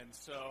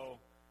so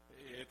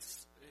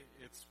it's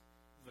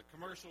the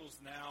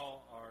commercials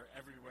now are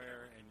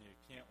everywhere, and you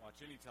can't watch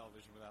any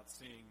television without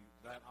seeing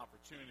that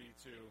opportunity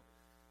to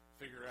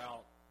figure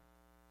out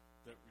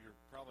that you're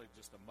probably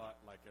just a mutt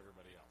like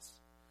everybody else.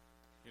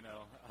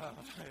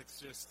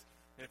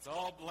 It's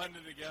all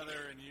blended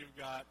together, and you've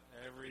got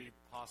every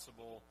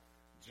possible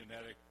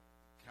genetic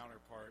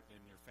counterpart in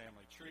your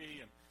family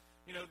tree. And,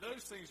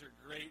 those things are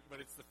great,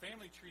 but it's the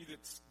family tree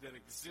that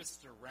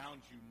exists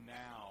around you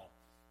now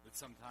that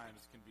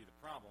sometimes can be the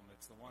problem.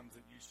 It's the ones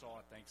that you saw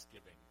at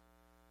Thanksgiving,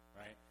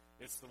 right?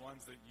 It's the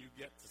ones that you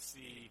get to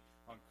see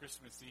on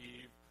Christmas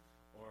Eve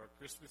or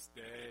Christmas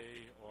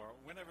Day or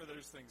whenever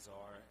those things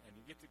are, and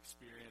you get to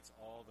experience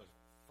all the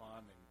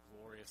fun and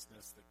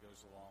gloriousness that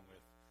goes along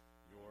with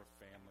your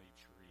family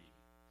tree.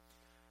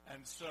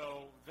 And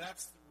so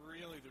that's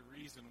really the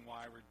reason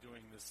why we're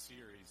doing this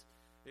series,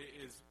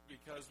 is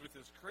because with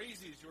as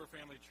crazy as your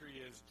family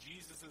tree is,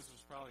 Jesus's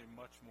was probably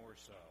much more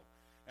so.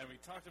 And we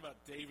talked about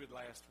David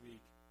last week,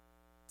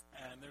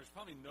 and there's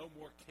probably no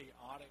more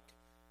chaotic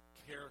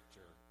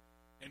character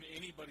in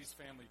anybody's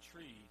family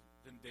tree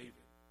than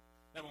David.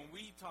 Now, when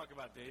we talk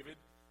about David,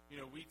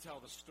 we tell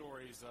the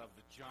stories of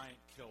the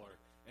giant killer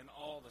and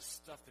all the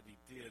stuff that he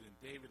did. And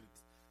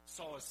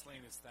Saul has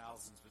slain his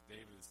thousands, but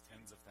David is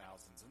tens of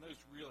thousands. And those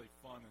really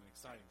fun and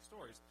exciting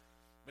stories.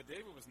 But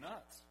David was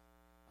nuts.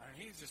 I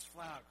mean, he's just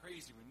flat out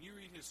crazy. When you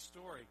read his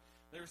story,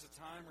 there's a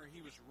time where he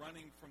was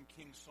running from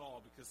King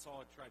Saul because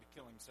Saul had tried to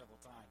kill him several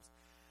times.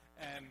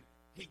 And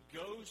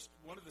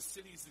one of the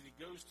cities that he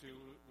goes to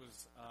was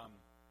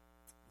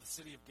the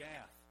city of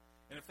Gath.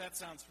 And if that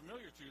sounds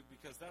familiar to you,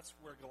 because that's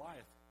where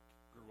Goliath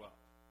grew up.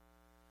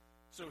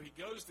 So he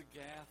goes to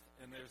Gath,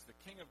 and there's the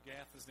king of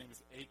Gath. His name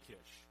is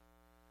Achish.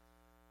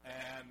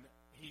 And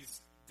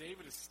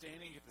David is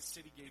standing at the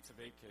city gates of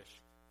Achish,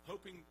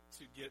 hoping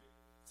to get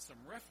some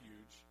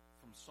refuge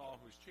from Saul,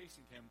 who is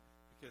chasing him,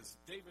 because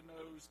David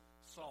knows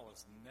Saul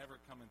is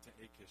never coming to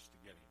Achish to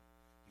get him.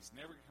 He's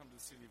never come to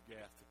the city of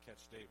Gath to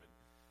catch David,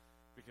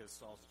 because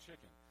Saul's a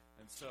chicken.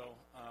 And so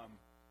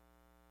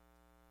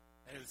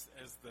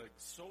as the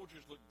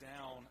soldiers look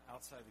down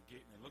outside the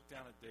gate, and they look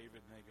down at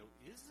David, and they go,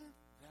 "Isn't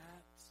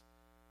that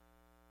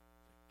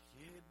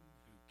the kid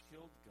who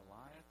killed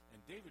Goliath?"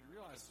 And David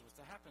realizes what's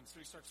to happen, so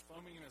he starts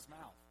foaming in his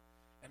mouth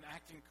and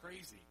acting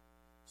crazy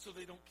so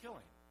they don't kill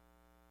him.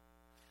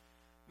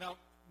 Now,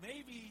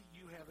 maybe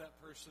you have that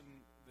person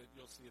that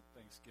you'll see at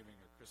Thanksgiving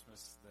or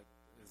Christmas that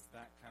is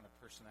that kind of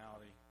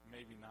personality.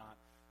 Maybe not.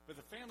 But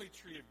the family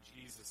tree of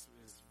Jesus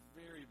is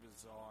very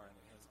bizarre, and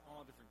it has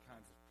all different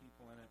kinds of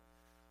people in it.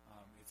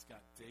 It's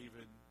got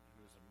David,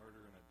 who is a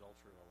murderer, an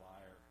adulterer, a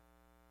liar,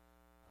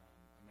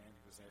 a man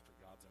who was after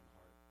God's own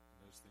heart.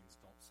 And those things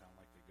don't sound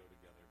like they go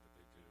together, but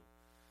they do.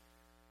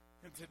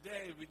 And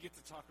today we get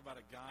to talk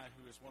about a guy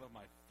who is one of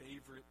my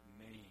favorite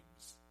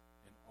names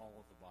in all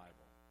of the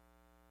Bible.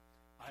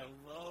 I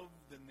love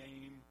the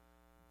name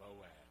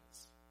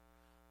Boaz.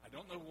 I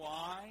don't know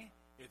why.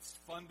 It's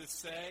fun to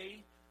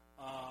say.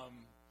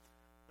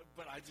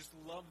 But I just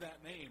love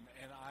that name,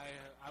 and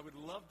I would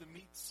love to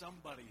meet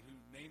somebody who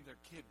named their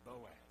kid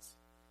Boaz.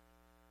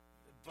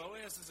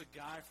 Boaz is a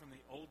guy from the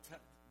Old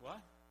Testament.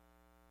 What?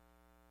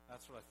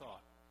 That's what I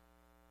thought.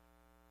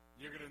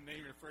 You're going to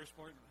name your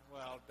firstborn?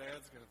 Well,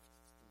 Dad's going to.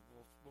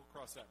 We'll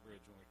cross that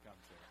bridge when we come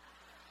to it.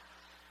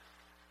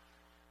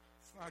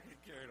 Let's not get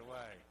carried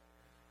away.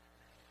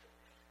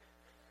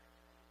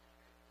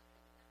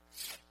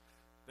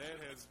 Dad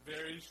has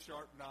very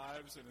sharp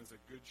knives and is a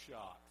good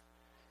shot.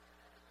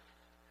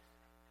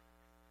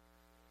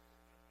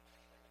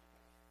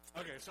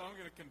 Okay, so I'm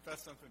going to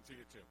confess something to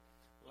you, too.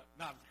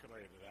 Not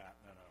related to that,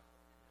 no.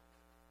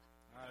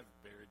 I've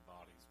buried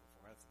bodies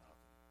before, that's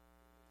nothing.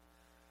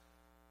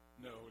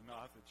 No,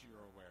 not that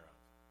you're aware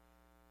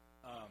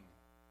of.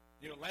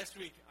 Last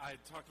week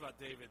I talked about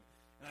David,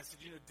 and I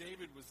said,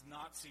 David was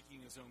not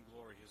seeking his own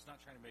glory. He was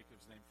not trying to make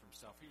his name for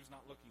himself. He was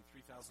not looking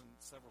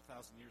several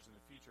thousand years in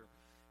the future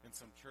in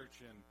some church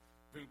in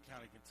Boone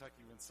County,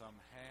 Kentucky, with some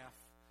half.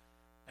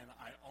 And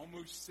I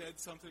almost said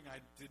something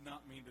I did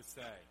not mean to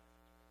say.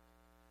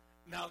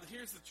 Now,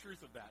 here's the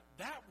truth of that.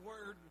 That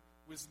word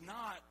was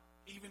not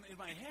even in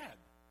my head.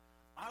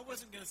 I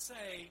wasn't going to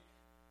say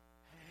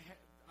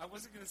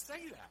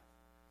that.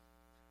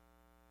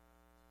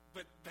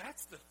 But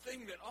that's the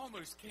thing that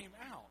almost came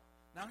out.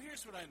 Now,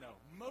 here's what I know.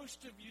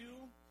 Most of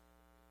you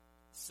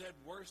said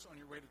worse on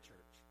your way to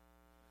church.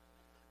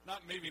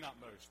 Maybe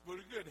not most, but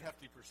a good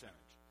hefty percentage.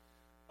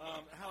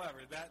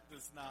 However, that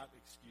does not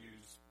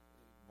excuse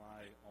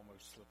my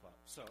almost slip up.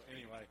 So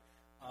anyway,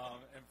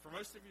 and for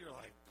most of you, you're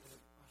like,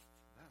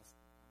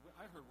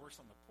 I heard worse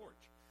on the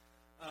porch.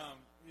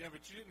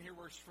 But you didn't hear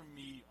worse from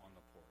me on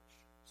the porch.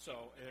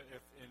 So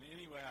if in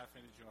any way I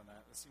offended you on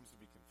that, this seems to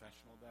be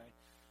confessional day.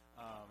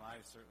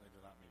 I certainly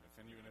did not mean to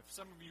offend you. And if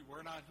some of you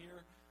were not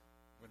here,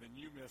 well, then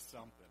you missed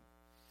something.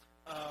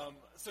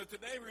 So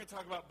today we're going to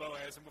talk about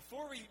Boaz. And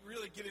before we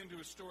really get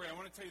into a story, I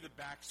want to tell you the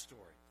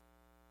backstory.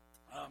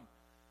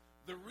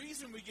 The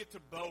reason we get to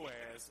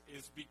Boaz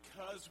is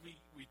because we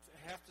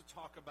have to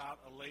talk about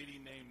a lady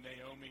named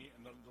Naomi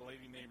and the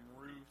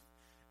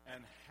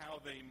and how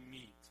they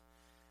meet.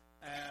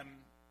 And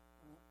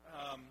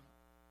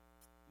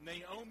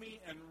Naomi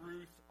and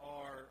Ruth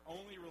are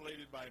only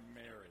related by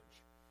marriage.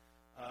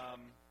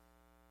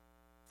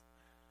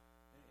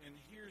 And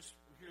here's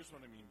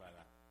what I mean by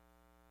that.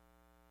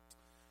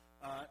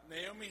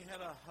 Naomi had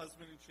a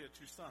husband and she had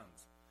two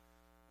sons.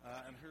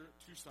 And her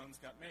two sons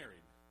got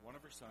married. One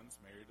of her sons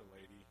married a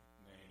lady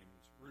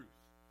named Ruth.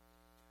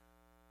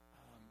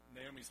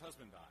 Naomi's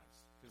husband dies.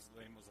 His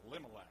name was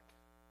Elimelech.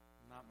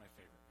 Not my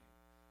favorite name.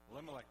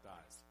 Elimelech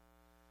dies.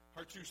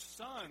 Her two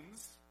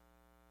sons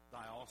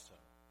die also.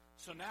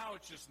 So now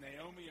it's just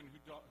Naomi and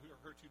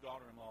her two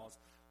daughter-in-laws.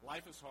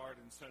 Life is hard,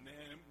 and so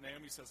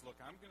Naomi says, look,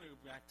 I'm going to go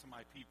back to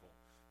my people,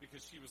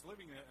 because she was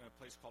living in a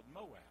place called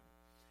Moab,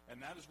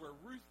 and that is where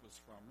Ruth was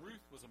from.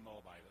 Ruth was a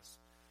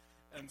Moabitess.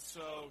 And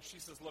so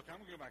she says, look,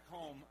 I'm going to go back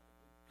home.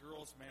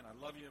 Girls, man, I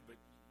love you, but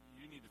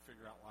you need to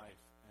figure out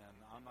life, and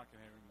I'm not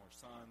going to have any more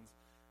sons,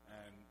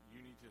 and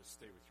you need to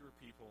stay with your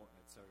people,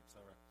 et cetera, et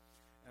cetera.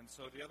 And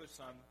so the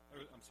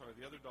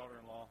other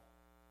daughter-in-law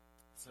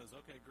says,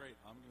 okay, great,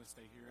 I'm going to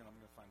stay here, and I'm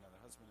going to find another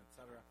husband, et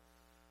cetera.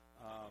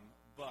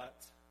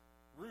 But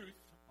Ruth,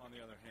 on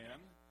the other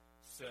hand,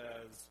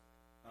 says,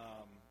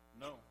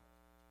 no,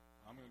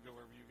 I'm going to go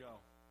wherever you go.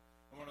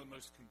 And one of the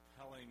most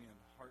compelling and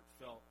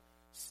heartfelt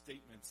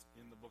statements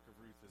in the book of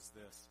Ruth is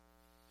this.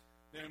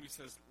 Naomi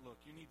says,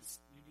 look, you need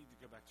to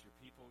go back to your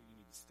people. You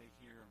need to stay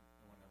here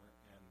or whatever.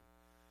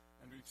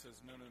 And Ruth says,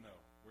 no.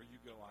 Where you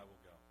go, I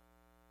will go.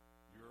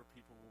 Your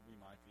people will be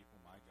my people.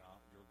 My God,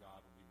 your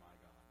God will be my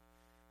God.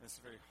 And it's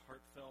a very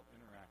heartfelt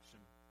interaction.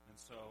 And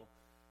so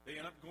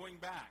they end up going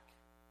back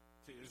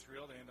to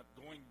Israel. They end up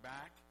going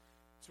back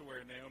to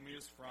where Naomi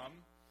is from.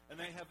 And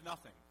they have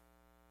nothing.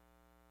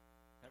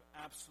 Have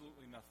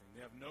absolutely nothing.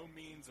 They have no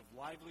means of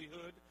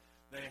livelihood.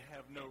 They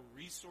have no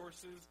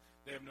resources.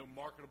 They have no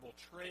marketable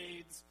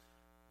trades.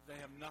 They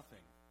have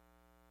nothing.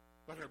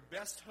 But her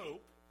best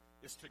hope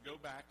is to go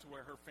back to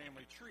where her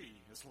family tree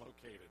is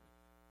located.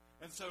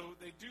 And so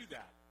they do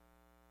that.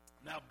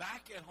 Now,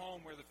 back at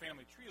home where the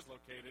family tree is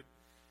located,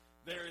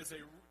 there is a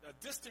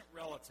distant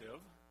relative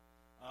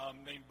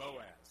named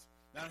Boaz.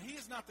 Now, he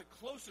is not the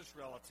closest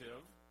relative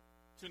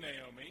to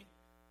Naomi,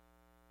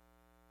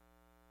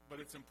 but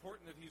it's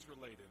important that he's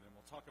related, and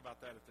we'll talk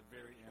about that at the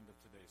very end of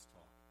today's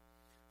talk.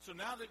 So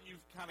now that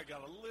you've kind of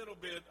got a little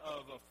bit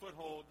of a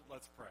foothold,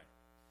 let's pray.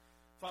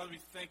 Father,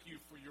 we thank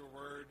you for your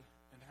word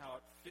and how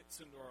it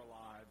fits into our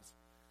lives.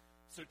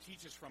 So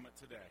teach us from it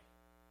today,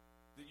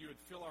 that you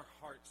would fill our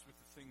hearts with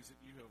the things that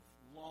you have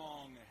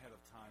long ahead of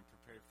time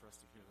prepared for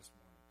us to hear this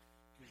morning,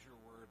 because your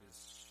word is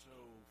so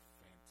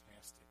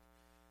fantastic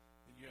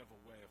that you have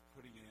a way of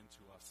putting it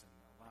into us and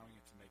allowing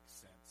it to make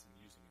sense and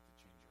using it to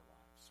change our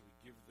lives. So we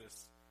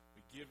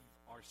give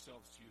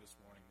ourselves to you this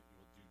morning that you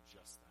will do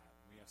just that.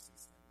 And we ask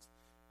these things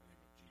in the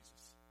name of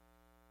Jesus.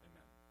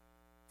 Amen.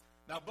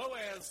 Now,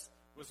 Boaz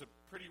was a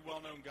pretty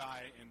well-known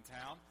guy in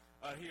town.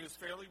 He was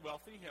fairly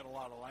wealthy. He had a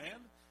lot of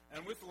land.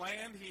 And with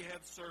land, he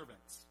had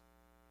servants.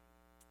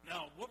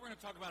 Now, what we're going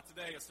to talk about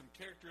today is some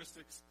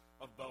characteristics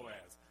of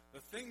Boaz.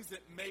 The things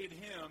that made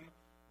him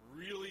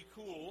really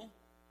cool,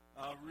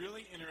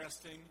 really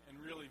interesting, and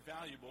really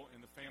valuable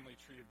in the family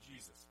tree of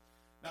Jesus.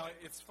 Now,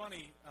 it's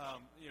funny,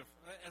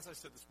 as I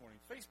said this morning,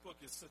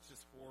 Facebook is such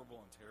this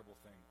horrible and terrible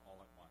thing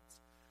all at once.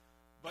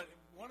 But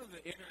one of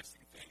the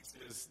interesting things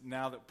is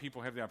now that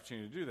people have the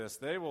opportunity to do this,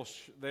 they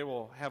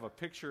will have a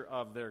picture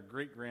of their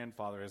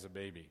great-grandfather as a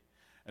baby,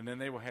 and then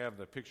they will have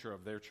the picture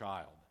of their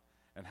child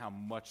and how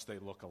much they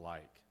look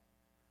alike.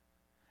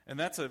 And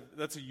that's a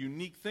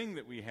unique thing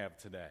that we have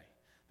today,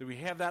 that we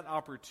have that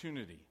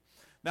opportunity.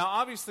 Now,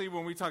 obviously,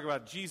 when we talk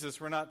about Jesus,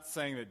 we're not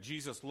saying that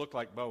Jesus looked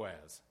like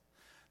Boaz.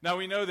 Now,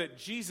 we know that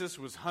Jesus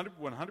was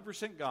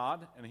 100%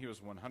 God, and he was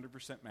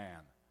 100% man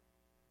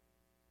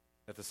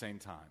at the same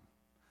time.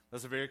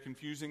 That's a very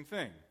confusing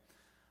thing.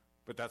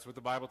 But that's what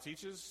the Bible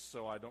teaches,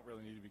 so I don't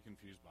really need to be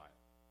confused by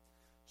it.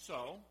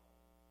 So,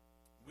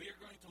 we are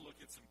going to look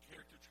at some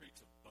character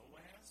traits of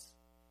Boaz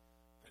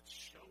that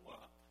show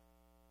up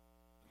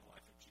in the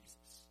life of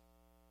Jesus.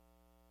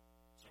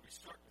 So we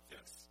start with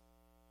this.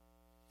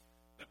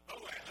 That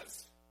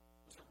Boaz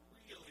was a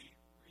really,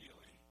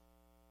 really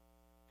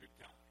good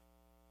guy.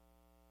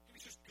 He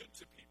was just good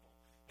to people.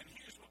 And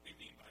here's what we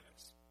mean by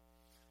this.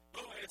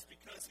 Boaz,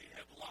 because he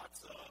had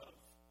lots of,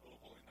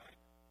 holy night,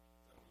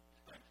 so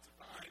time to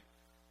find,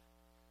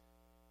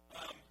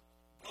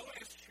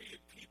 Boaz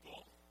treated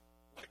people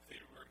like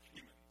they were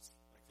humans,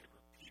 like they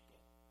were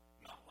people,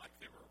 not like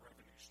they were a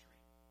revenue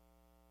stream.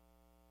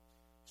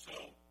 So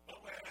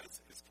Boaz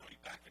is coming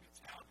back into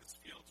town, his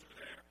fields are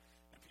there,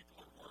 and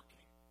people are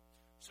working.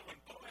 So when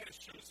Boaz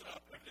shows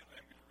up, evidently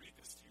I'm going to read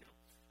this to you.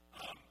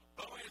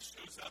 Boaz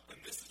shows up, and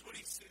this is what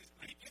he says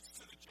when he gets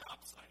to the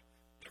job site.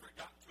 You ever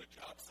gotten to a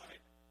job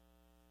site?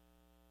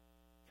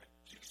 Okay,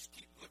 you just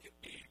keep looking at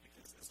me,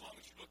 because as long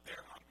as you look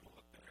there, I'm going to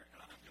look there, and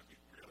I'm going to be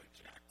really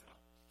jacked up.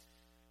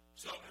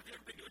 So have you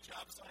ever been to a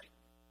job site?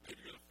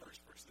 Maybe you're the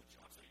first person at the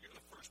job site. You're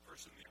the first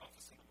person in the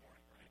office in the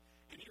morning, right?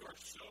 And you are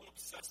so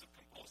obsessive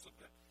compulsive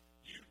that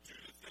you do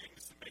the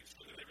things to make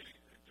sure that everything,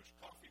 there's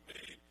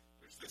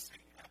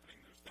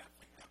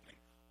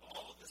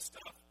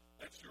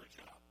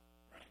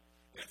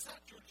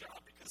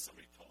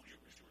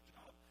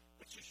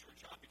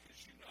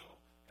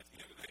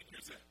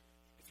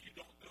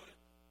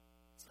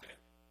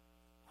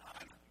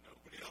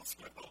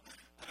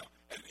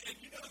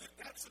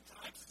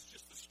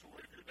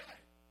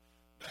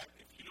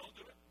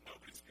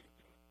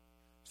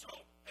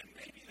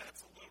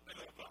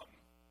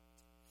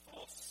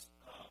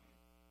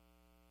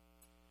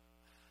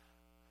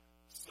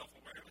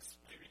self-awareness,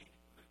 maybe,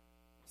 that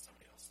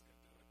somebody else is going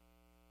to do it.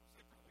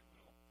 They probably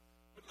will.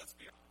 But let's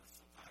be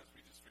honest, sometimes we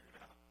just figure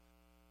it out.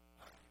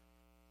 All right,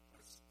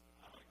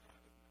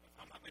 if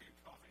I'm not making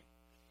coffee,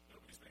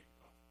 nobody's making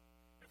coffee.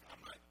 If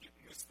I'm not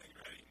getting this thing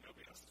ready,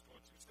 nobody else is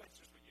going to. So that's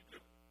just what you do.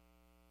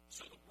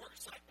 So the work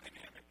site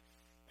dynamic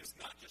is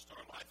not just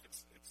our life,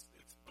 it's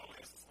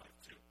Boaz's life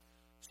too.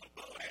 So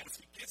Boaz,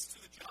 he gets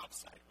to the job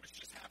site, which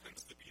just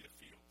happens to be the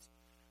fields.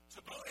 So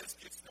Boaz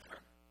gets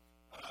there.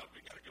 We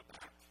got to go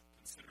back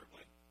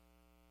considerably.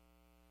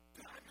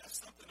 Did I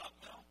mess something up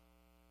now?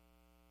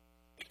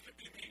 It could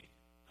be me,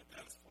 and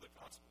that is fully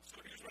possible. So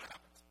here's what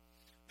happens.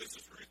 This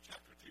is Ruth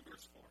chapter 2,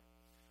 verse 4.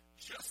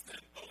 Just then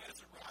Boaz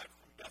arrived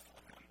from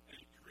Bethlehem, and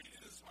he greeted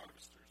his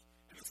harvesters.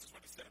 And this is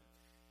what he said.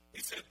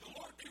 He said, "The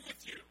Lord be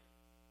with you."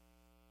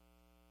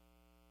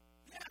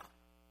 Yeah,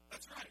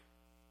 that's right.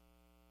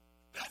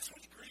 That's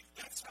what he greets.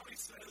 That's how he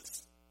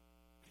says.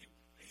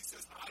 He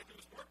says hi to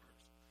his workers.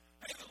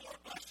 Hey, the Lord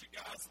bless you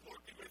guys. The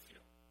Lord be with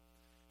you.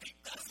 He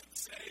doesn't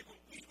say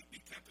what we would be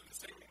tempted to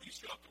say when we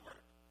show up to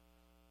work.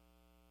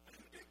 Look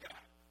at the big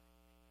guy.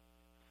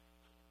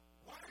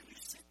 Why are you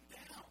sitting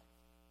down?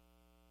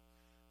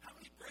 How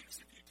many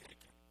breaks have you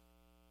taken?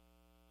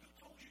 Who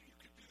told you you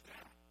could do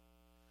that?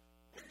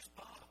 Where's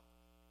Bob?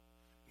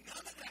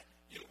 None of that.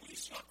 We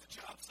show up the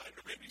job site,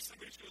 or maybe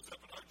somebody shows up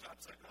at our job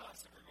site to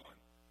us, and we're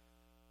going,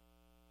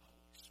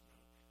 holy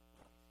smoke.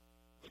 Well,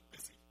 look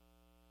busy.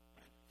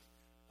 Right?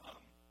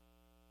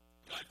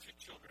 I have 2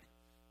 children,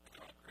 and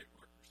they're all great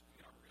workers, and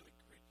they are really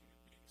great human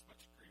beings,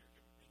 much greater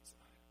human beings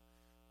than I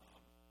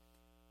am.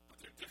 But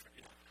they're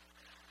different,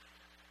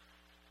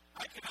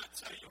 I cannot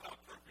tell you how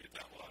appropriate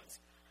that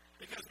was,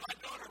 because my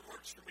daughter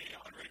works for me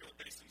on a regular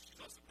basis.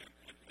 She's also been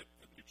at the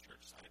new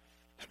church site.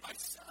 And my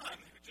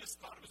son, who just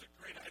thought it was a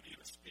great idea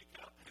to speak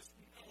up, has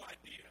no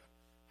idea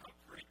how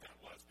great that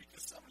was,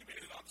 because somebody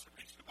made an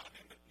observation about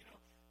him that,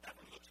 that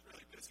one looks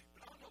really busy,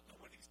 but I don't know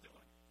what he's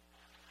doing.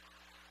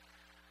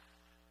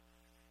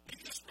 He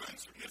just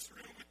runs from this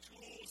room with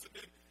tools, and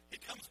then he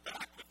comes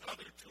back with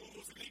other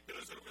tools, and he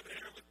goes over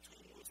there with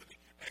tools, and he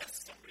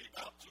asks somebody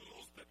about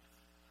tools, but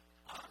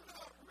I'm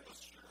not real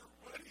sure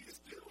what he's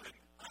doing.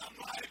 I'm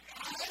like,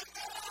 I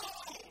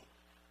know!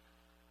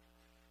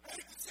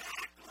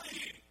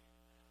 Exactly!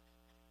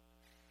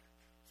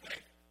 Hey,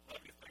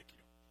 love you, thank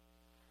you.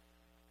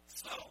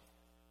 So,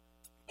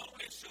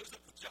 Boaz shows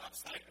up at the job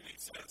site, and he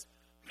says,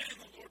 man,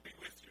 the Lord be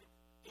with you.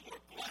 The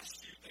Lord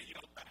bless you, they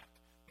yelled back.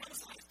 When was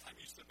the last time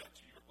you said that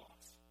to your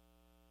boss?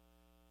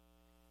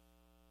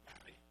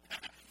 Maddie?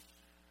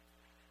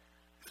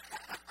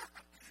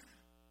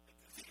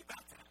 Think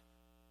about that.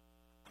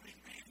 I mean,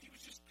 man, he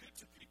was just good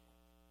to people.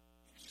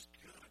 He was just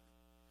good.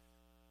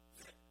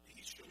 That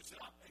he shows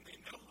up, and they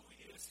know who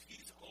he is.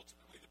 He's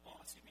ultimately the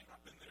boss. He may not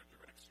have been their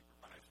direct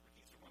supervisor, but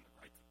he's the one that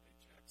writes the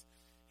paychecks.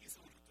 He's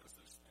the one that does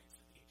those things,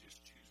 and he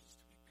just chooses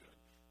to be good.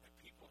 That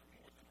people are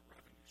more than a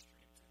revenue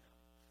stream to him.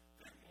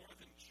 They're more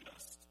than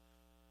just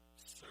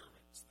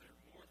servants.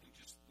 They're more than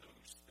just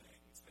those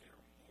things. They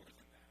are more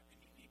than that. And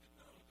you need to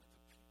know that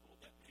the people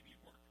that maybe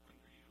work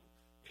under you,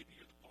 maybe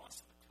you're the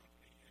boss of the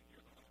company, and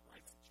you're the one that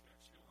writes the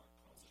checks, you're the one that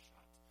calls the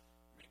shots.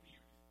 Maybe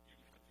you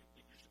have the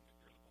illusion that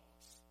you're the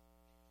boss.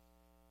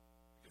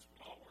 Because we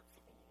all work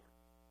for the Lord.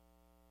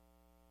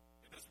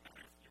 It doesn't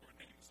matter if your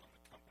name is on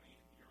the company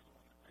and you're the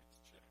one that writes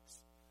the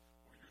checks,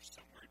 or you're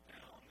somewhere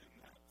down in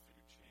that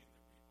food chain,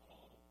 that we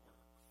all work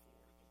for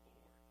the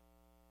Lord.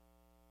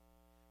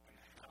 And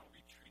how we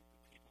treat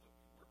the people that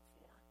we work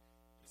for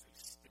is a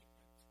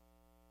statement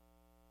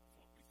of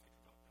what we think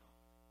about God.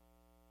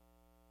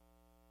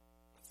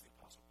 That's the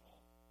Apostle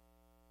Paul.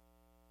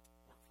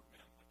 Work for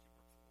men like you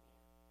work for the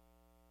Lord.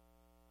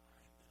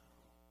 I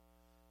know,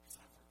 because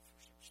I worked for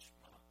some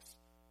schmucks,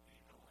 and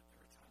you know what? There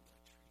were times I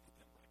treated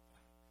them like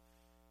that.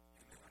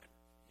 And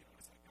then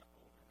as I got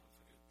older and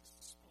I was just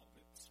a small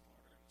bit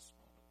smarter and a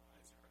small bit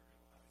wiser, I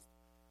realized,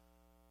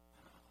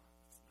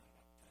 it's not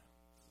about them.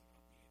 This is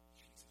about me and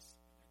Jesus.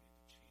 And I need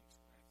to change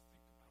the way I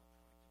think about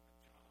how I do my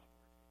job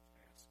or do a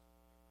task or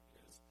whatever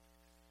it is.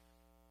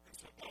 And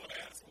so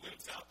Boaz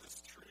lives out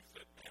this truth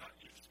that, man, I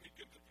used to be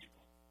good to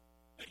people.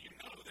 Now, you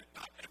know that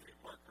not every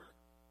worker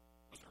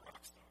was a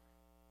rock star.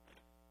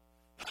 Right?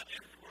 Not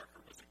every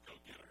worker was a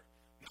go-getter.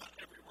 Not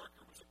every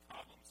worker was a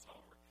problem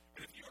solver.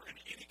 And if you're in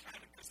any kind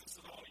of business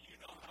at all, you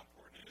know how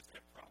important it is to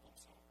have problem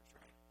solvers,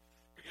 right?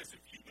 Because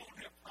if you don't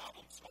have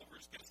problem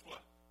solvers, guess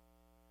what?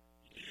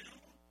 You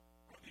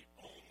are the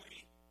only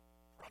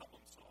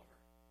problem solver.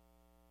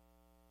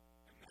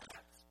 And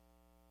that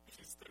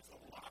means there's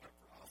a lot of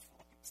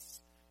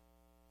problems.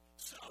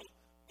 So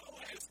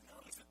Boaz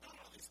knows that not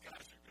all these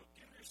guys are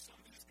go-getters. Some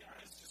of these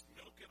guys just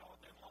milk it all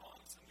day long.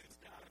 Some of these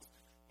guys,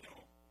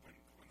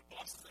 when the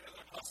boss is there,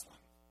 they're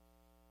hustling.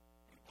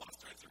 When the boss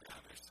turns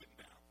around, they're sitting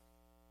down.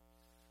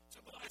 So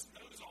Boaz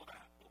knows all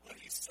that. But what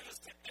he says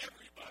to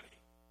everybody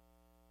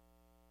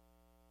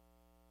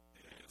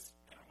is,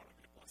 man, I want to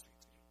be a blessing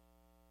to you.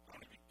 I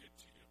want to be good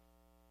to you.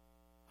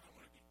 I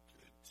want to be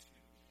good to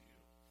you.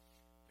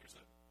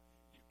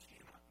 You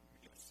cannot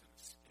miss and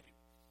escape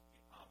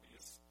the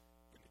obvious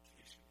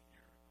indication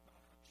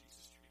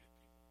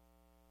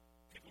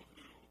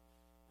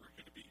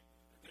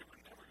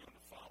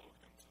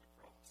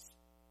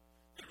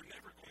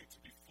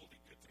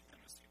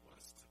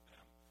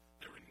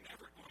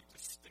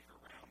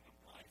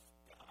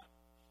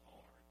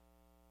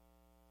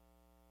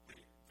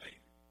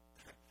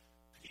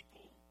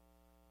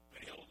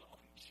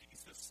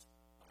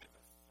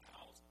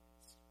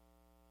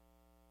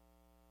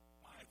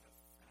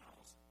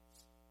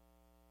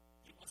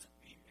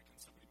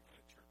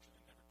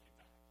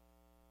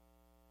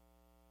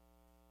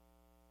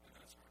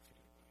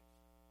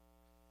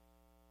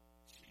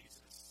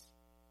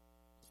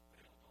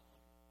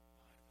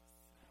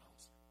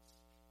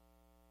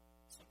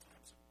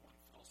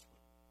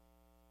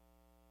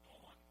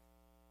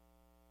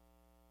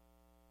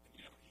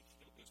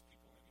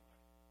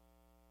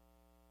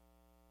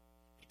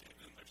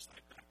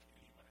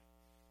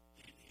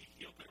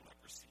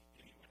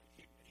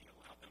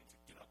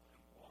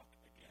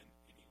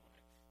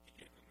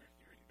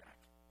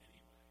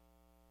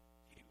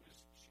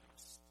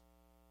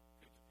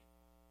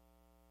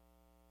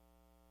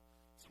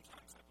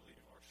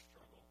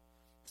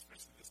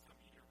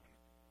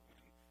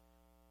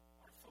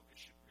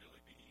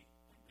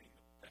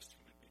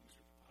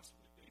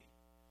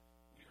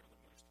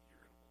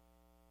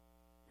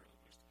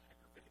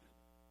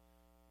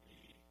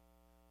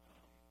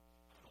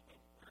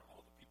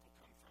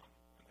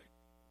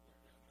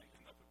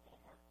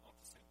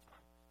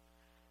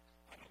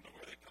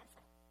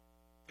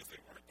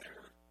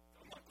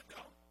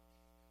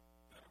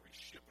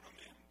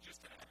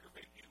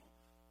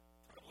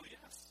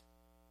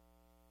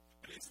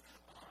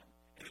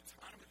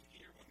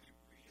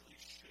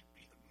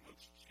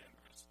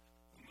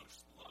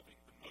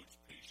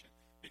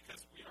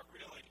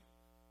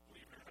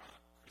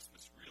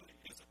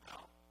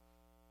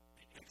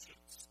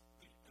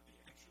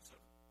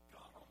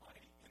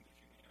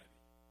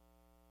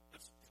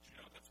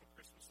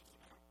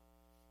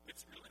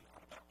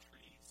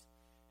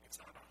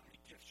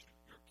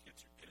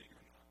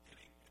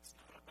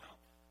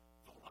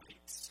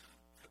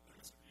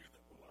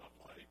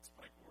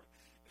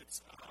It's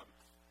not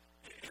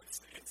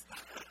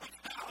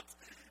about,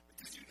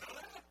 did you know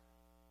that?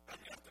 I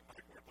mean, not that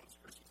Mike Ward loves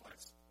Christmas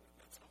lights.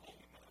 That's a whole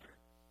nother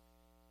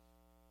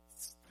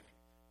thing.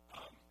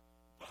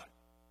 But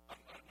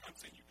I'm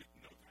saying you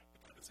didn't know that,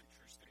 but that is a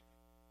true statement.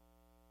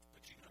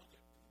 But you know that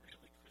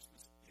really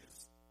Christmas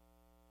is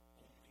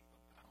only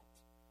about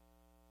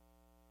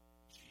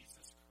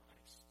Jesus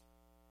Christ,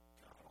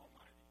 God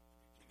Almighty,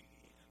 the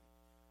beginning, the end.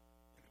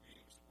 In the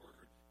beginning was the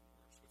Word, and the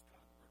Word was with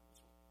God, and the Word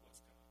was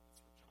God.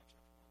 That's what John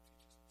chapter 1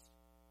 teaches us.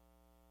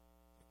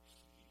 But He,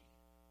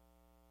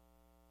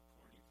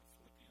 according to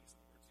Philippians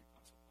and the words of the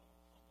Apostle Paul,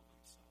 humbled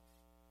Himself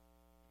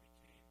and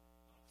became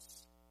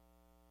us.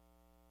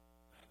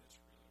 That is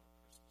really what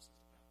Christmas is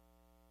about.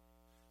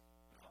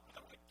 Now, I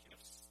like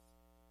gifts,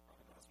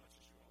 probably not as much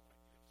as you all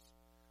like gifts.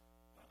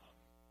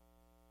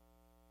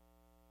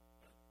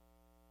 But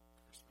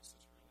Christmas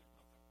is really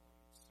about that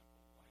one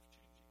simple,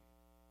 life-changing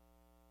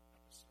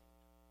episode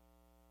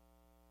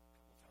a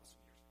couple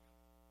thousand years ago.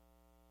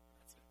 And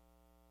that's it.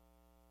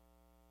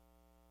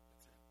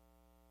 That's it.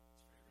 It's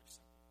very, very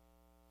simple.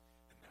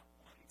 And that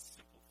one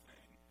simple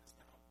thing has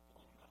now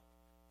blown up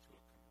to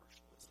a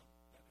commercialism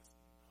that is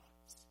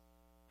nuts.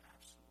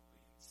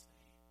 Absolutely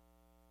insane.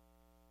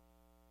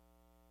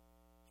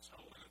 So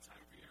in a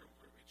time of year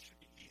where it should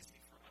be easy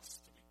for us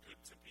to be good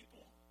to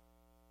people,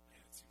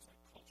 man, it seems like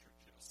culture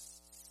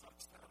just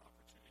sucks that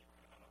opportunity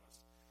right out of us.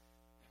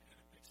 And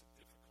it makes it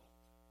difficult.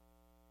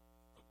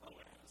 But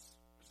Boaz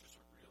was just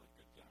a really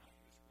good guy.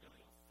 He was really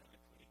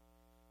authentically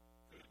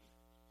good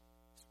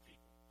to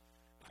people.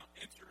 Now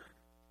enter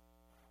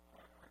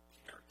our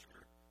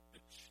character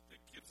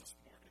that gives us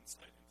more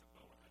insight into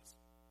Boaz.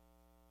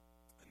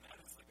 And that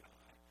is the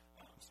guy,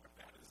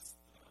 that is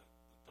the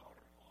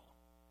daughter-in-law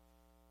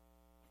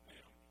of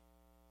Naomi.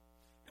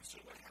 And so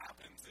what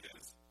happens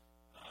is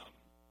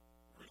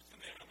Ruth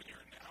and Naomi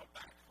are now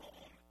back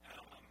home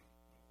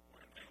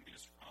where Naomi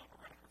is from,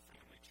 around her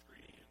family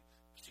tree, and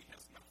she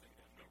has nothing,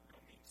 they have no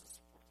real means to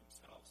support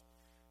themselves.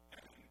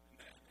 And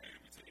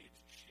Naomi's age,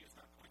 she is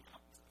not going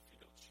out into the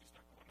field, she's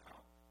not going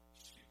out,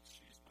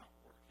 she's not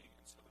working,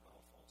 and so it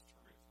all falls to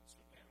Ruth. And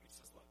so Naomi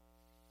says, look,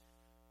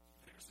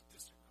 there's a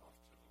distant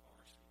relative of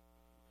ours who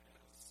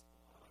has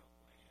a lot of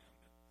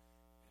land,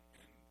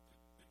 and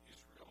the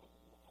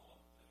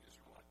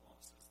Israelite law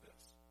says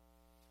this,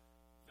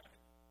 that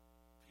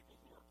people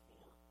who are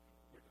poor and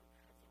are widowed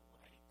have the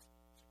right to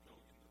go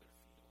into their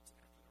fields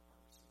after their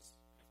harvesters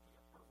have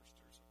worked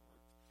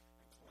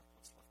and collect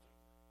what's left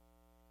over.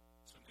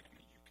 So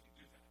Naomi, you can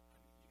do that.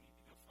 You need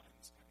to go find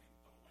this guy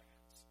named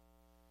Boaz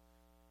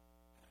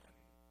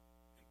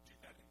and do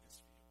that in his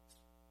fields.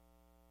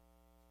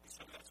 And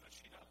so that's what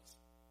she does.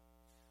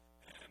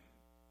 And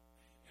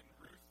in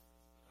Ruth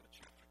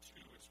chapter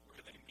 2 is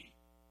where they meet.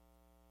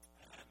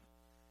 And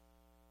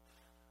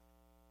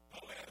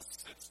Boaz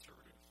says to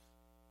Ruth,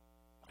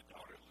 my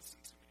daughter, listen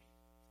to me.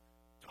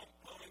 Don't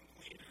go and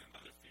glean in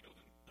another field,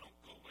 and don't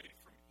go away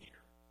from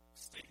here.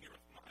 Stay here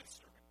with my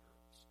servant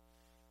girls.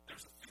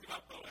 There's a thing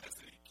about Boaz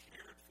that he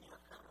cared for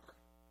her,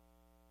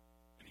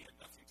 and he had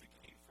nothing to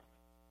gain from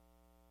it.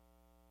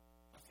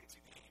 Nothing to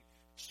gain.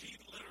 She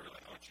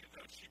literally, I want you to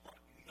know, she brought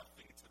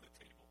nothing to the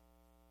table.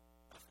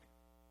 Nothing.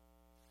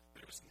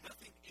 There was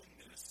nothing in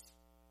this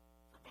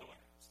for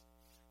Boaz.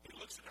 He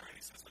looks at her and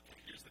he says, okay,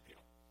 here's the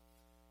deal.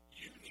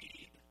 You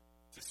need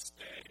to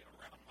stay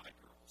around my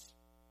girls.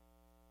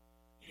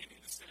 You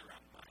need to stay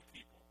around my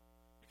people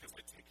because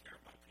I take care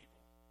of my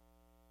people.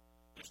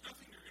 There's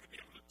nothing you're going to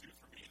be able to do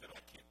for me that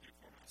I can't do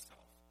for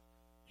myself.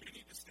 You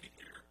need to stay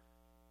here,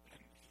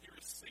 and here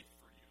is safe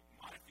for you.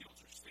 My fields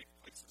are safe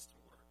places to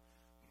work.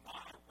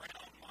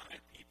 Around my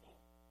people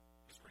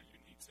is where you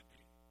need to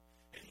be.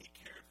 And he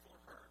cared for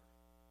her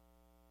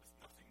with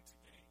nothing to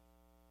gain.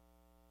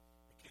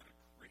 Again,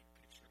 a great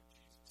picture of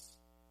Jesus.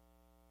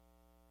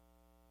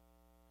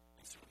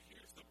 And so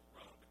here's the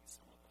rub in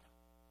some of that.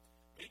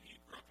 Maybe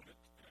you grew up in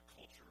a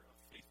culture, a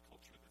faith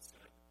culture that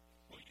said,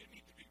 well, you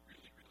need to be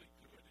really, really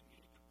good, and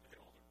you need to obey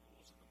all the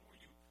rules, and the more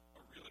you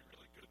are really,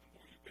 really good, the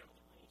more you obey all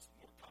the rules, the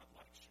more God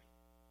likes you.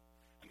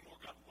 And the more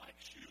God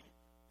likes you,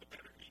 the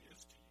better he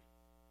is to you.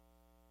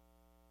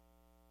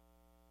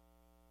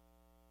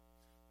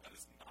 That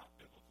is not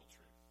biblical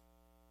truth.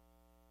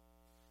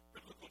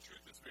 Biblical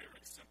truth is very,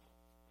 very simple.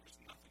 There's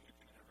nothing you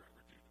can ever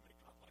do to make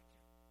God like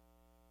you.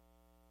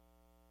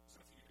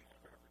 There's nothing you can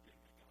ever do to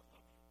make God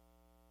love you.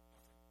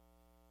 Nothing.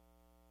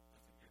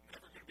 Nothing. You're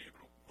never going to be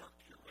able to work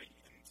your way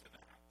into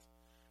that.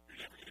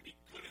 You're never going to be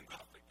good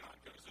enough that God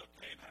goes,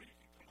 okay, now you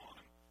can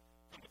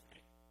come with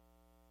me.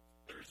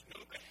 There is no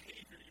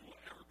behavior you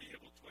will ever be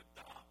able to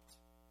adopt.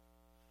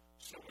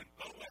 So when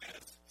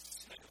Boaz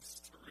says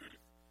to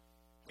Ruth,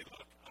 hey,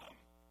 look,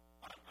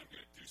 I'm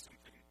going to do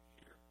something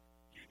here.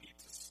 You need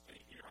to stay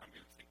here. I'm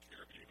going to take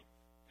care of you.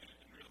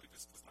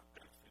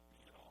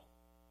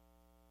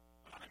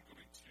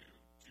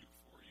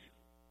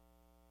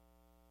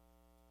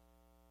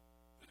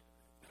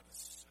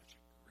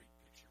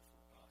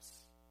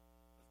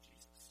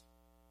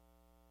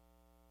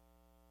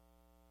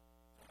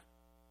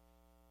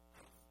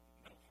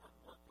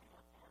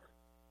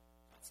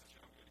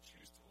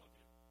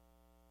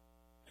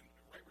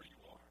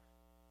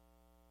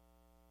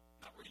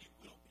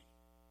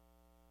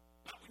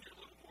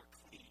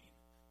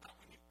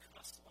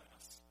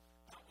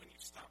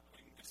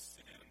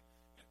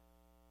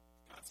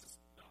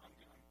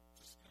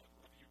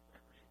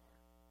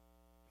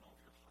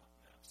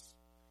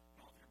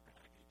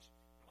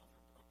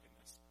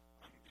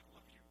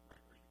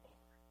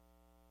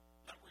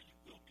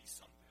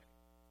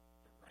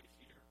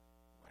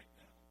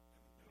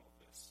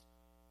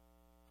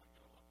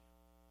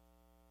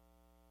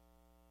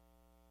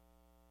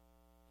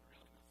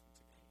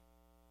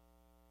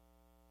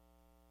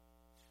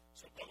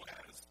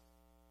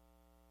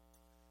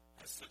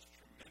 such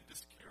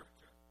tremendous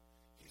character.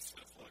 He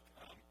says, look,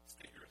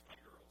 stay here with my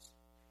girls.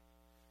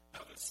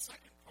 Now, the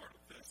second part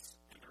of this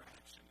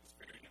interaction is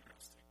very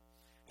interesting.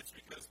 It's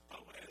because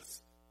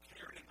Boaz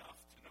cared enough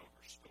to know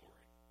her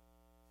story.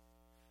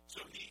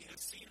 So he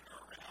has seen her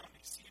around.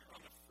 He's seen her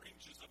on the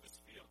fringes of his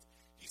fields.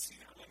 He's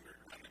seen her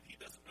lingering around, and he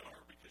doesn't know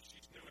her because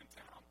she's new in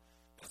town,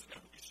 doesn't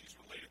know who she's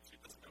related to,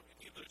 doesn't know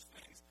any of those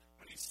things,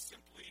 but he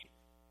simply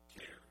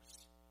cares.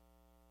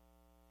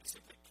 He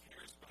simply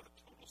cares about a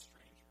total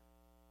stranger.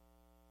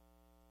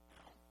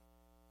 Now,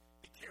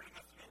 he cared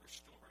enough to know her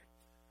story.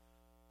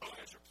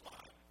 Boaz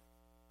replied,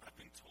 I've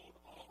been told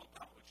all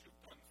about what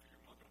you've done for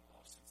your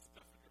mother-in-law since the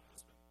death of your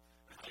husband,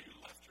 and how you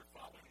left your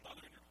father and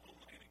mother in your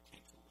homeland and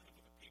came to live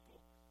with a people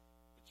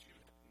that you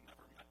had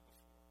never met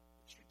before,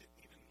 that you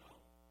didn't even know,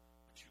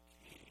 but you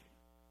came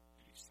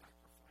and you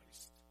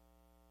sacrificed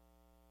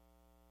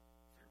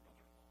for your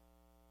mother-in-law.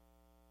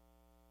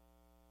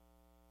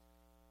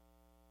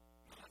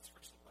 Now that's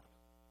verse 11.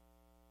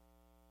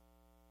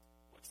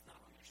 What's not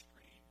on your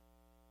screen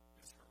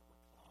is her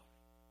reply.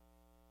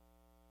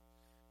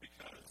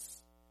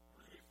 Because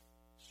Ruth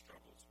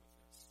struggles with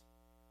this.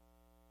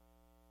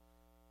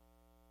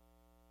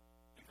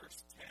 In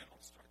verse 10,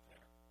 I'll start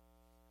there.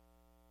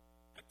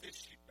 At this,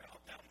 she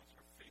bowed down with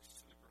her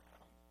face to the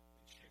ground,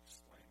 and she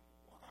exclaimed,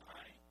 why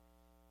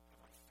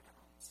have I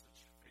found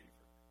such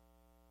favor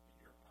in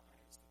your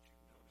eyes that you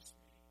notice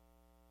me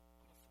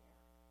on the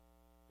foreign?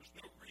 There's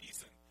no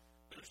reason.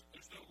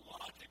 There's no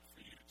logic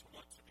for you to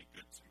want to be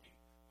good to me.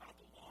 I don't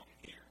belong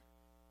here.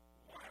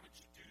 Why would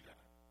you do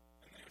that?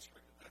 And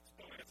that's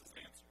Boaz's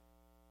answer.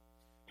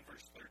 In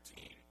verse 13,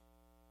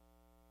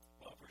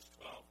 verse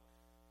 12,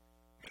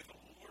 may the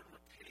Lord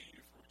repay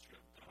you for what you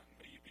have done.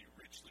 May you be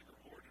richly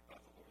rewarded by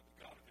the Lord, the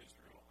God of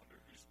Israel,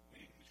 under whose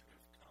wings you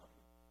have come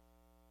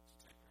to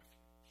take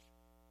refuge.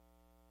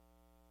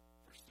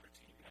 Verse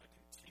 13, may I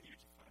continue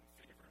to find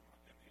favor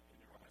in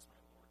your eyes, my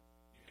Lord.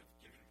 You have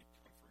given me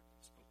comfort and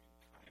spoken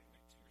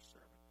kindly to your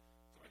servant,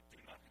 though I do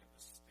not have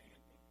the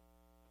standing of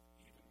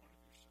even one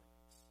of your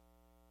servants.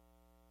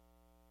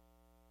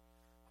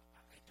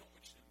 I don't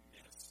want you to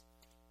miss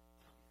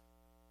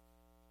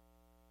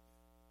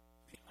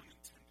the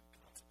unintended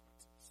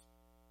consequences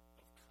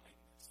of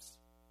kindness,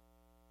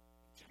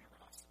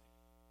 generosity.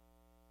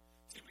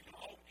 See,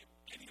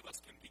 any of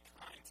us can be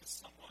kind to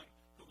someone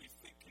who we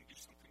think can do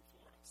something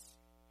for us.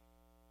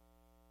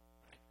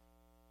 Right?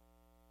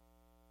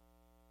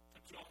 I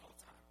do it all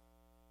the time.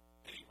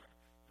 Anywhere.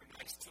 You're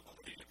nice to the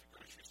lady at the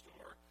grocery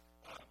store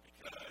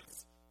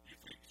because you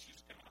think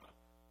she's going to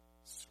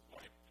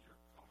swipe your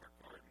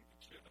card and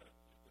get you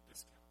the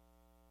discount.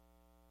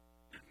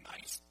 You're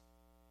nice,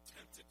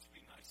 tempted to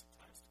be nice at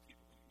times to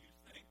people who you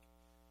think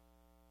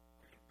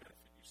are going to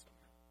benefit you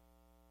somehow.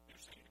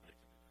 You're saying anybody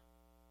can do that.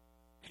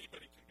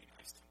 Anybody can be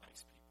nice to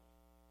nice people.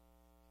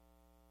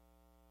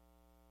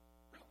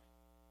 Really.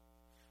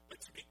 But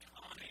to be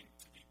kind,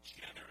 to be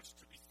generous,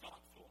 to be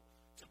thoughtful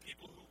to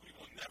people who we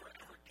will never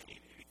ever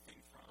gain anything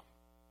from.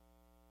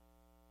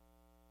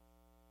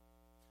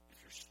 If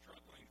you're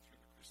struggling through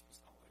the Christmas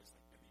holidays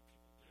like many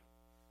people do,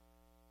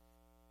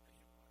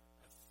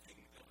 a thing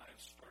that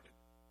I've started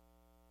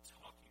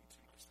talking to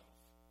myself,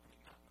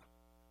 not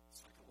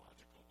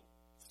psychological,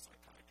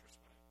 psychiatrist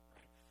way,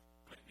 right?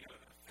 But,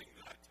 the thing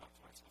that I talk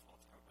to myself all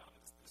the time about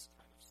is this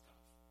kind of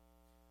stuff.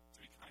 To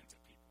be kind to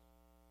people,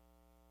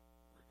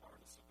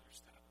 regardless of their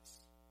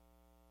status.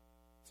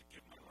 To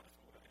give my life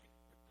away,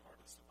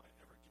 regardless if I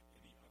ever get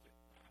any of it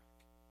back.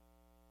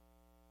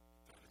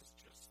 That is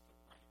just the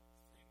right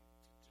thing to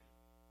do.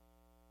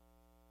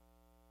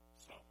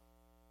 So,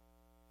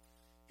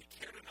 he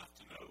cared enough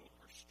to know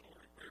her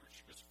story, where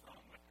she was from,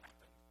 what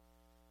happened.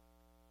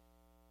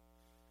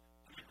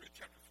 I'm going to read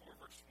chapter 4,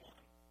 verse 1.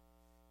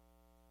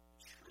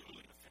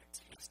 Truly a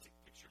fantastic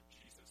picture of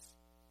Jesus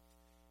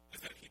is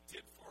that he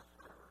did for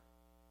her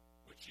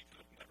what she could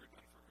have never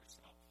done for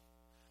herself.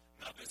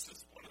 Now, this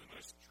is one of the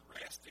most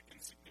drastic and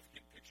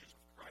significant pictures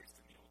of Christ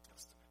in the Old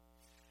Testament.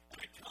 And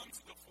it comes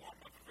in the form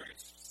of a very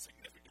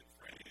significant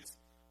phrase,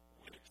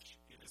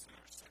 which is in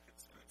our second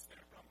sentence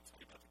there, but I'm going to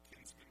tell you about the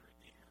kinsman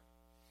redeemer.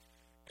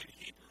 In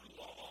Hebrew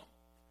law,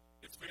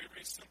 it's very,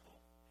 very simple.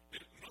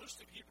 Most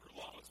of Hebrew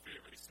law is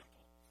very, very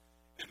simple.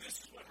 And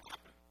this is what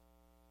happened.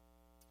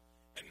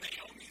 In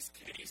Naomi's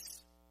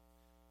case,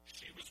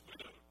 she was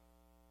widowed.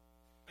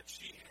 But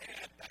she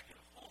had back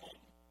at home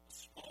a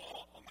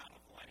small amount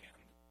of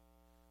land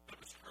that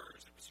was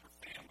hers. It was her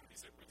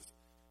family's.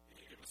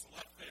 It was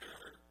left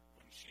there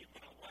when she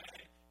went away,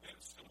 and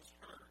it still was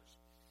hers.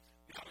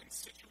 Now, in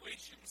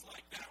situations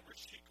like that where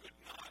she could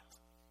not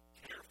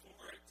care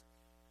for it,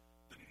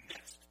 the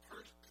next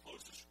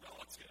closest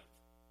relative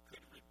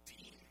could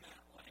redeem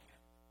that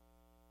land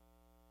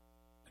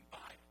and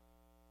buy it.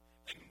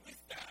 And with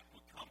that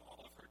would come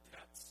all of her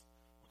debts,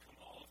 would come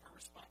all of her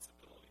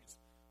responsibilities,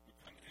 would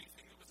come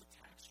anything that was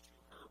attached to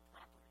her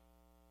property.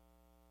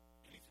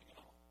 Anything at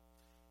all.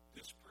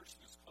 This person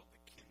is called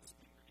the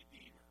kinsman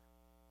redeemer.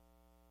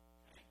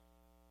 Okay?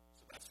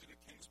 So that's who the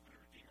kinsman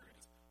redeemer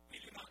is.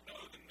 We do not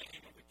know the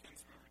name of the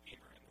kinsman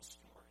redeemer in this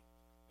story.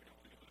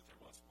 We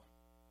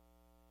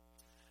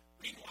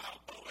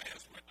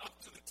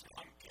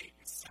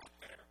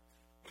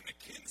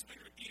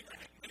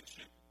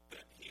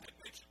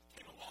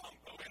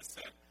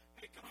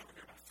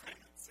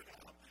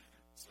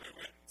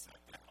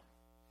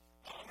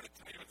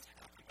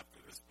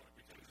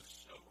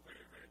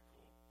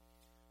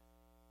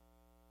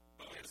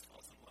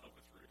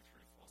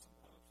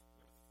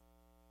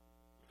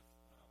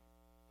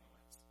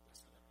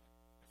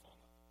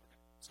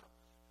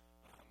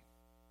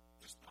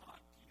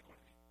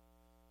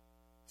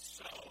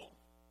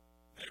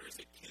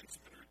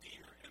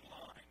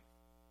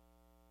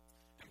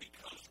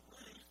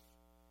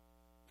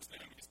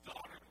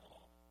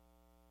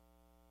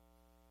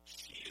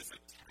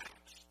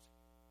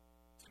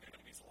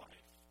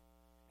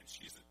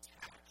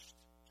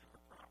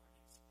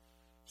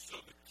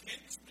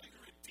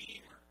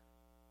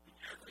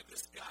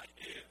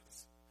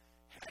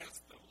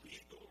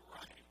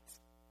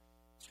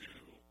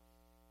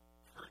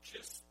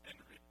purchase and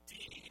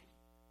redeem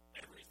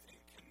everything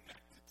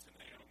connected to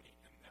Naomi,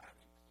 and that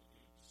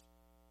includes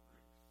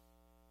Ruth.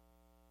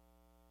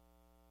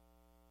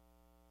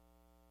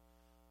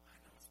 I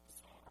know it's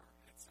bizarre,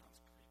 and it sounds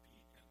creepy,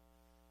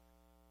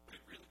 but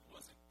it really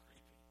wasn't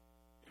creepy.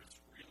 It was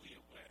really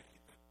a way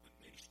that the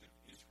nation of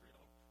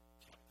Israel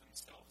kept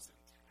themselves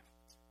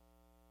intact.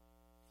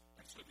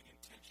 And so the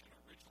intention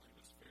originally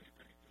was very,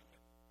 very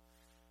good.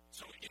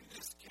 So in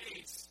this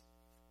case,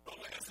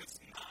 Boaz is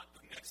not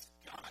the next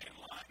guy in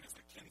line as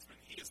a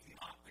kinsman. He is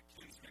not the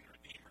kinsman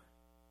redeemer.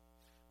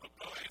 But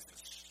Boaz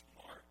is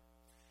smart,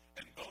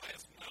 and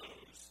Boaz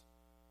knows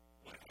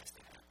what has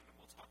to happen, and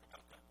we'll talk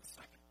about that in a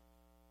second.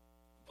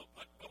 But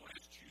what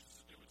Boaz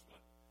chooses to do is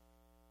what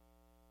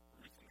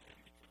Ruth and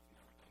Naomi could have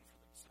never done for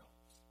themselves.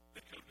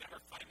 They could have never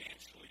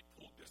financially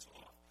pulled this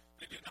off.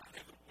 They did not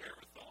have the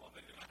wherewithal.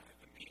 They did not have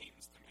the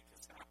means to make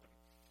this happen.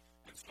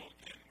 And so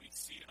again, we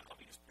see an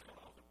obvious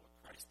parallel that what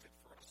Christ did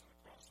for us on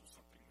the cross was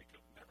something we could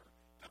have never,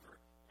 ever,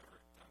 ever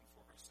done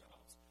for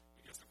ourselves.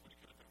 Because if we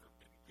could have ever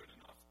been good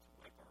enough to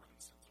wipe our own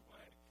sins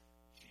away,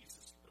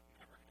 Jesus would have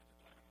never had to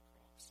die on the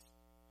cross.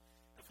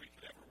 If we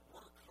could ever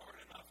work hard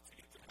enough to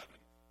get to heaven,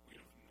 we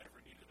would have never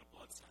needed a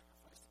blood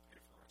sacrifice to pay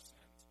for our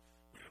sins.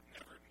 We would have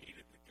never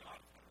needed the God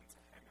of heaven to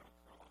hang on a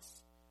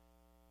cross,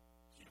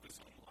 give his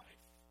own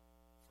life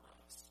for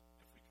us,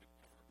 if we could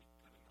ever be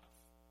good enough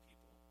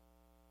people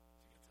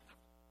to get to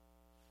heaven.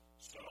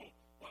 So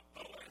what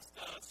Boaz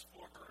does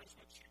for her is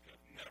what she could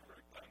have never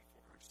done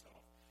for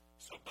herself.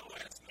 So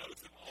Boaz knows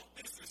that all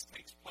business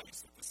takes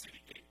place at the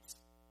city gates.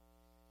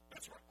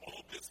 That's where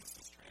all business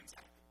is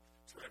transacted.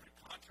 That's where every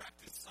contract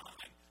is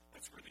signed.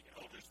 That's where the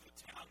elders of the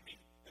town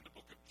meet in the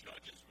book of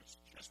Judges, which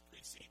just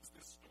precedes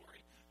this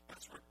story.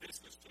 That's where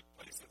business took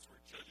place. That's where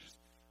judges,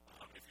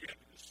 if you had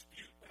a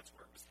dispute, that's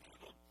where it was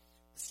handled.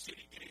 The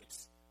city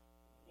gates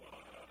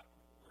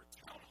were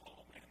town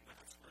hall, and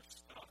that's where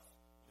stuff,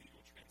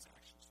 legal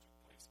transactions took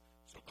place.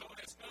 So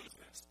Boaz knows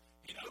this.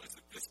 He knows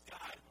that this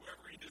guy,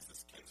 whoever he is,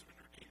 this kinsman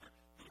redeemer,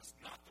 who is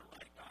not the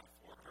right guy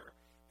for her,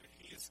 that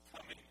he is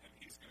coming and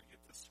he's going to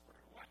get this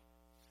squared away.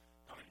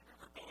 Now,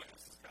 remember,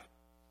 Boaz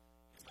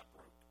he's not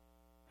broke,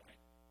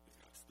 right? He's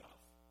got stuff.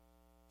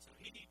 So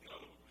he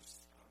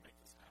knows how to make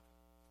this happen.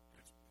 And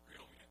it's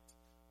brilliant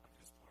on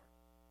his part.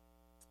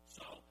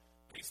 So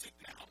they sit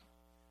down,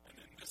 and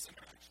then this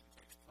interaction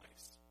takes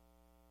place.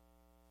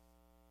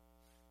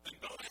 Then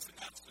Boaz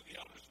announced to the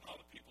elders and all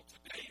the people,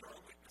 "Today you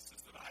are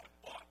witnesses that I have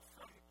bought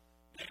from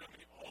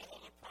Naomi all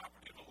the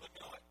property of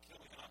Elimelech,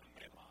 Kilion, and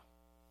Mahlon."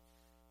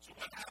 So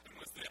what happened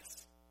was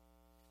this.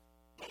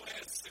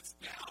 Boaz sits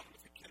down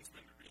with the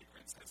kinsman redeemer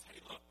and says, "Hey,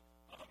 look,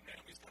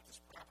 Naomi's got this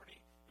property.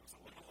 It was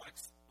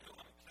Elimelech's,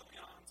 Mahlon, and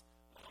Kilion's.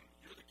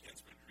 You're the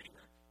kinsman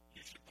redeemer.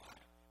 You should buy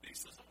it." And he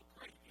says, "Oh,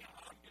 great. Yeah,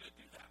 I'm going to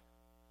do that."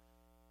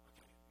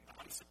 Okay,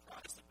 not a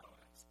surprise to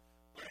Boaz.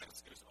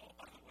 Boaz goes, "Oh,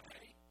 by the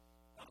way,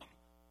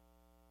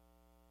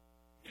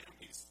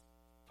 Naomi's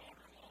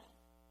daughter-in-law,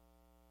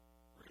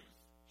 Ruth,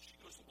 she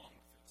goes along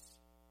with this.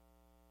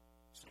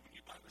 So when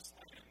you buy this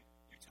land,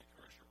 you take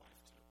her as your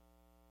wife too."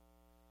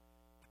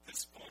 At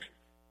this point,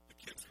 the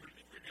kinsman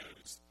redeemer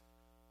goes,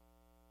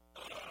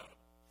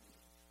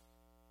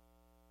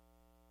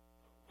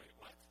 wait,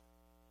 what?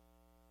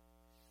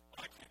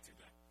 I can't do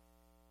that.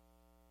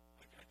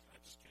 I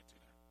just can't do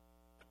that.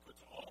 That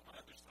puts all my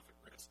other stuff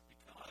at risk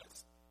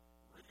because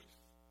Ruth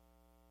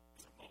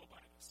is a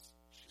Moabitess.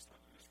 She's not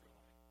an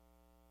Israelite.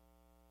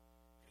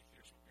 Okay,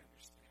 here's what we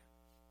understand.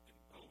 In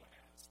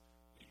Boaz,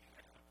 we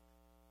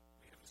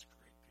have this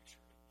great picture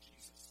of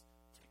Jesus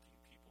taking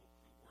people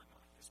who were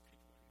not his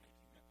people and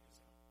making them his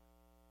own.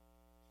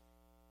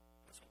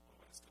 That's what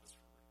Boaz does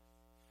for Ruth.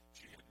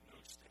 She had no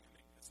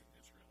standing as an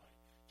Israelite.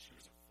 She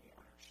was a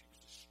foreigner. She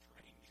was a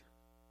stranger.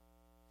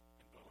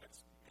 And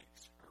Boaz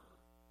makes her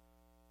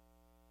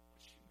what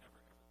she never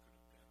ever could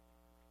have been on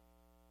her own.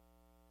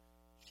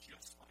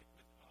 Just like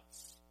with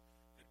us,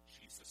 that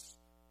Jesus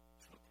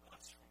took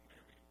us from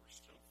where we were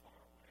so far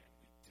away and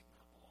we did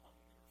not belong.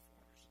 We were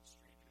foreigners and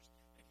strangers,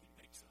 and he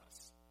makes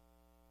us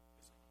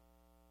his own.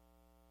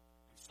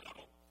 And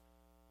so,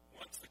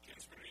 once the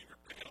kinsman redeemer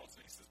bails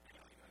and he says, "Man,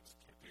 I just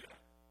can't do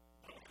that,"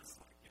 Boaz is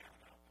like, "Yeah,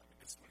 no. I mean,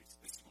 this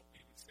is what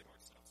we would say to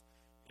ourselves.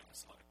 Yeah, I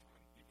saw it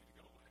coming. You need to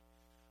go away."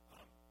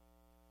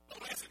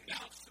 Boaz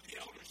announced to the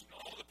elders and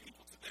all the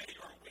people, "Today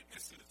you are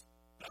witnesses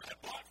that I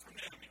bought from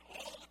Naomi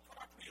all the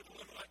property of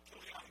Elimelech,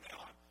 Kilion, and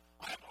Mahlon.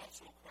 I have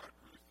also acquired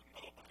Ruth the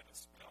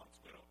Moabitess, Mahlon's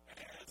widow,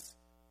 as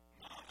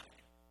my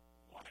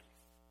wife,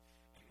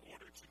 in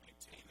order to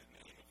maintain the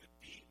name of the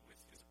deed with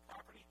his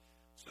property,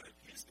 so that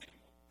his name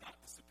will not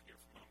disappear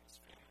from among his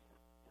family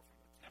or from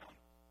the town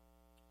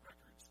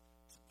records.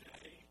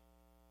 Today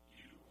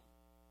you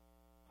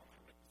are my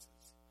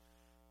witnesses."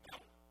 Now,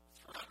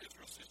 throughout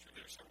Israel's history,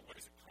 there are several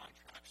ways that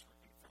contracts were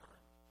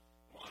confirmed.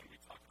 One, we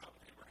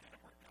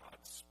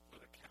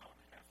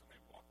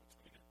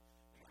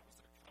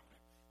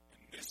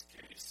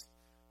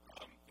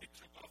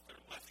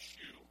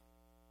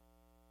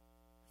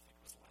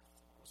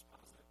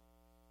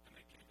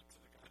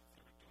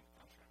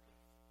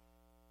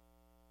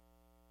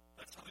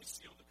That's how they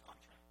sealed the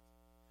contract.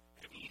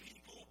 A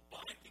legal,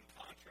 binding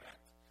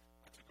contract.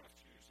 I took off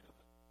shoes the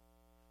other.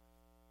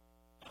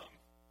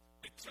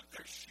 They took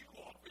their shoe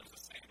off. It was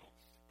a sandal.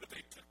 But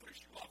they took their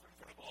shoe off in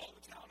front of all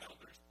the town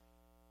elders,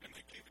 and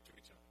they gave it to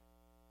each other.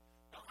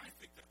 Now, I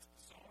think that's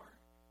bizarre,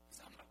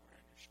 because I'm not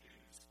wearing your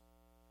shoes.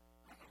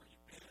 I don't know where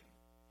you've been.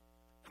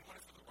 And what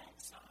if they're the wrong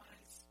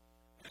size?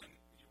 And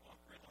you walk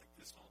around like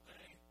this all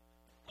day?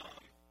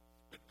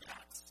 But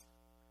that's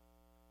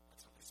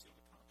how they seal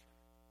the contract.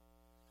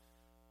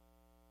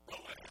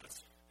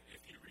 Boaz,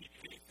 if you read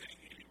anything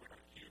anywhere,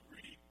 you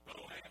read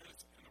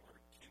Boaz and the word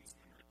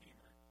kinsman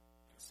redeemer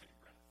in the same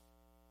breath.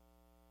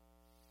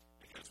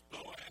 Because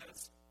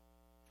Boaz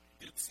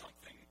did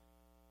something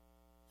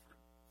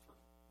for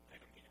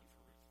Naomi and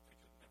for Ruth that they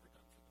could have never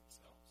done for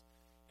themselves.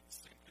 In the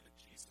same way that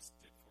Jesus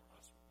did for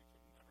us what we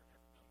could have never,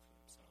 ever done for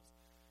themselves.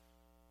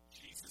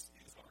 Jesus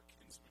is our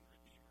kinsman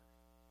redeemer.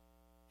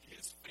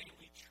 His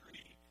family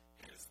tree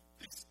has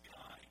this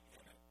guy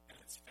in it, and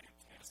it's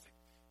fantastic.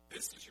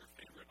 This is your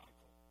favorite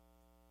uncle.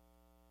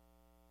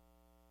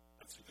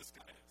 That's who this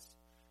guy is.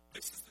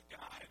 This is the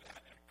guy that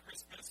at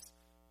Christmas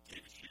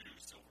gives you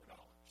silver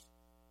dollars.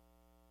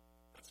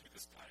 That's who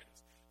this guy is.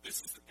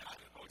 This is the guy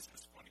that always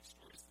has funny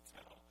stories to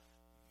tell